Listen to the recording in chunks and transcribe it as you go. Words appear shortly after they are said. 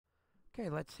Okay,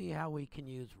 let's see how we can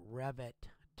use Revit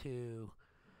to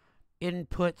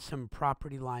input some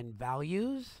property line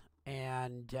values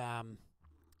and draw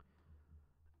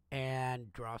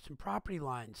some property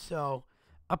lines. So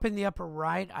up in the upper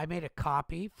right, I made a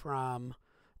copy from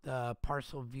the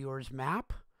parcel viewers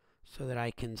map so that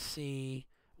I can see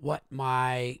what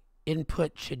my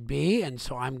input should be. And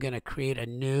so I'm going to create a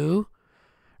new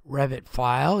Revit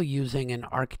file using an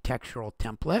architectural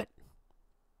template.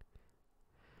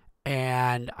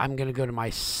 And I'm going to go to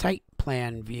my site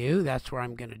plan view. That's where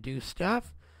I'm going to do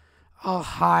stuff. I'll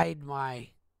hide my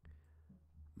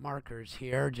markers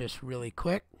here just really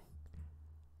quick.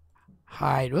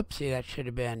 Hide, whoopsie, that should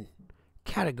have been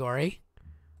category.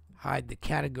 Hide the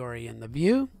category in the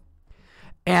view.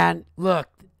 And look,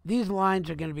 these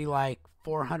lines are going to be like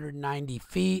 490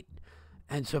 feet.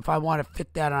 And so if I want to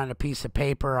fit that on a piece of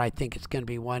paper, I think it's going to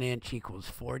be 1 inch equals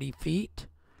 40 feet.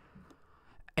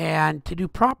 And to do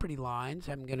property lines,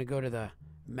 I'm going to go to the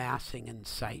Massing and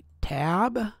Site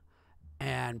tab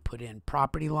and put in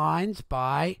property lines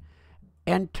by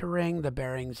entering the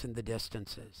bearings and the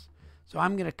distances. So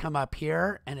I'm going to come up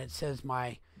here and it says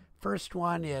my first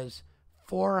one is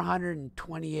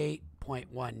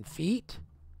 428.1 feet.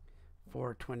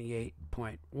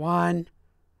 428.1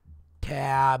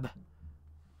 tab.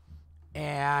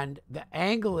 And the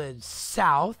angle is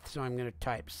south, so I'm going to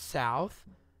type south.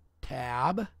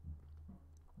 Tab,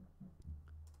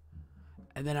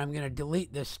 and then I'm going to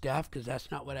delete this stuff because that's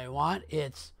not what I want.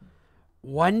 It's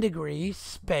 1 degree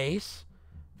space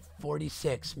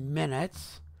 46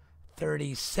 minutes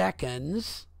 30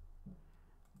 seconds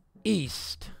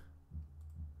east,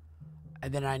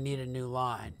 and then I need a new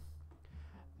line.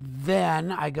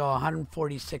 Then I go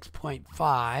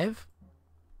 146.5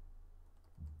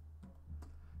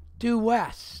 due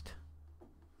west,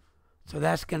 so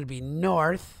that's going to be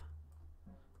north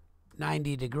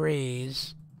 90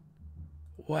 degrees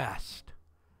west.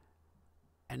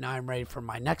 And now I'm ready for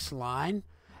my next line.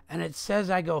 And it says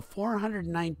I go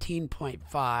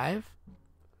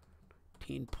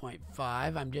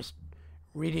 419.5. I'm just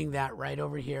reading that right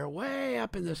over here, way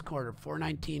up in this corner,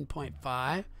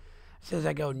 419.5. It says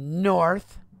I go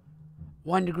north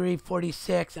 1 degree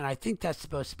 46, and I think that's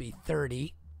supposed to be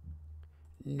 30.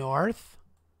 North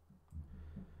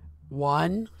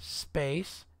 1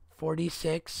 space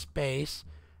 46 space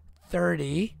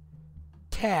 30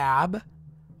 tab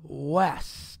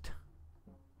west.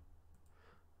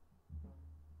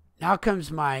 Now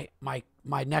comes my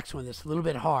next one that's a little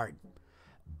bit hard.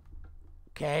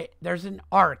 Okay, there's an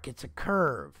arc, it's a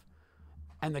curve,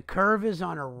 and the curve is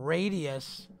on a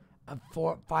radius of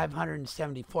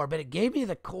 574, but it gave me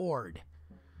the chord.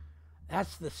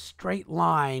 That's the straight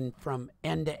line from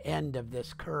end to end of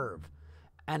this curve.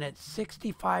 And it's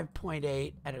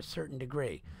 65.8 at a certain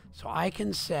degree. So I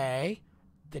can say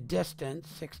the distance,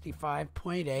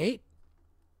 65.8,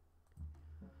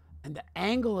 and the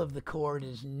angle of the chord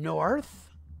is north.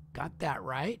 Got that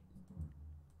right.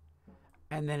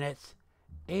 And then it's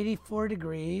 84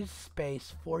 degrees,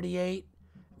 space 48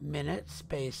 minutes,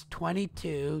 space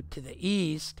 22 to the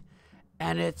east,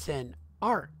 and it's an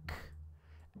arc.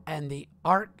 And the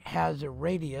arc has a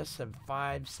radius of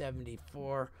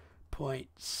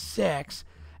 574.6,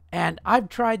 and I've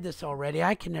tried this already.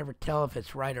 I can never tell if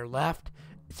it's right or left.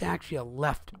 It's actually a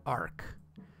left arc.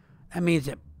 That means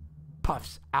it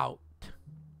puffs out.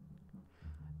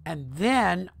 And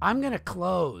then I'm going to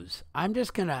close. I'm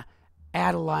just going to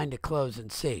add a line to close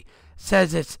and see. It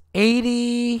says it's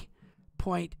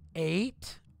 80.8,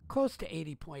 close to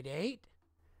 80.8.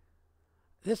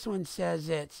 This one says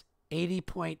it's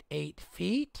 80.8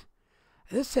 feet.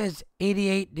 This says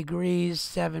 88 degrees,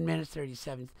 7 minutes,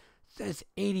 37. It says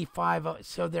 85.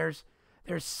 So there's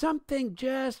something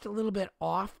just a little bit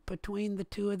off between the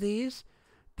two of these.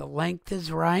 The length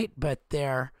is right, but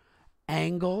their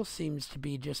angle seems to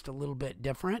be just a little bit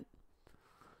different.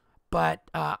 But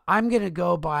I'm going to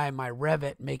go by my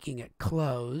Revit making it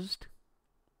closed.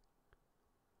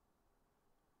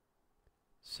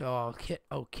 So I'll hit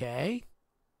OK.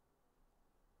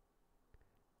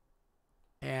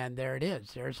 And there it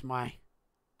is. There's my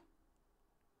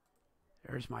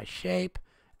shape.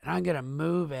 And I'm going to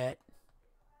move it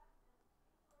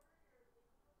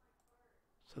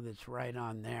so that's right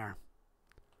on there.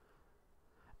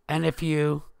 And if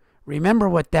you remember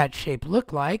what that shape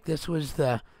looked like, this was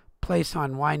the place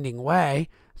on Winding Way.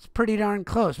 It's pretty darn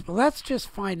close. But let's just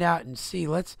find out and see.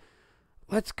 Let's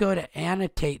go to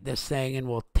annotate this thing, and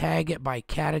we'll tag it by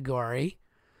category.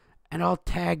 And I'll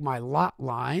tag my lot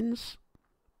lines.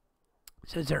 It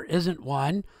says there isn't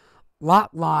one.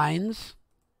 Lot lines.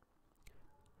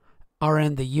 are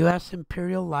in the U.S.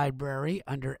 Imperial Library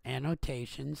under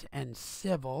annotations and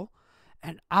civil,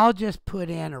 and I'll just put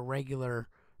in a regular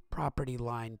property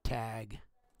line tag.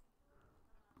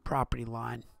 Property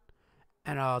line.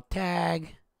 And I'll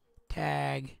tag,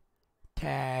 tag,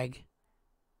 tag,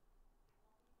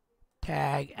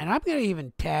 tag. And I'm going to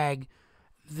even tag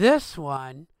this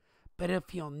one, but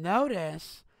if you'll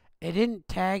notice, it didn't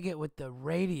tag it with the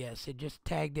radius. It just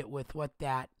tagged it with what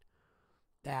the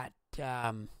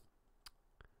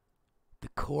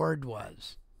chord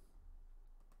was.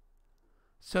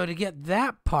 So to get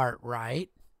that part right,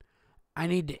 I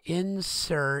need to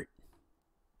insert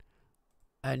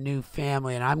a new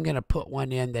family, and I'm going to put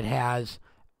one in that has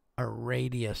a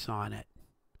radius on it.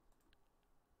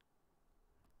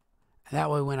 And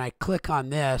that way when I click on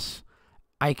this,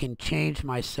 I can change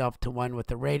myself to one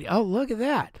with a radius. Oh, look at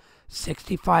that.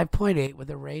 65.8 with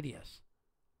a radius.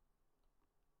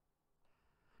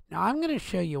 Now I'm going to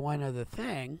show you one other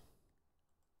thing.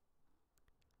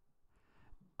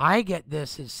 I get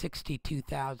this as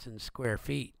 62,000 square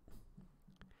feet.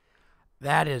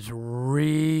 That is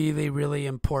really, really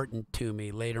important to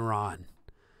me later on.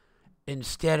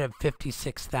 Instead of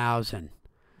 56,000.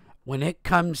 When it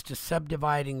comes to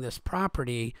subdividing this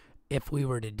property, if we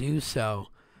were to do so,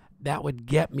 that would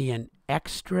get me an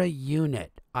extra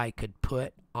unit I could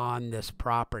put on this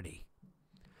property.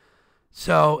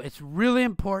 So it's really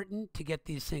important to get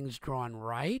these things drawn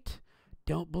right.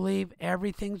 Don't believe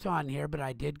everything's on here, but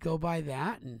I did go by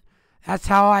that, and that's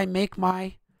how I make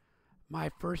my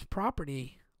first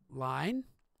property line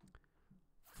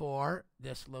for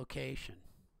this location.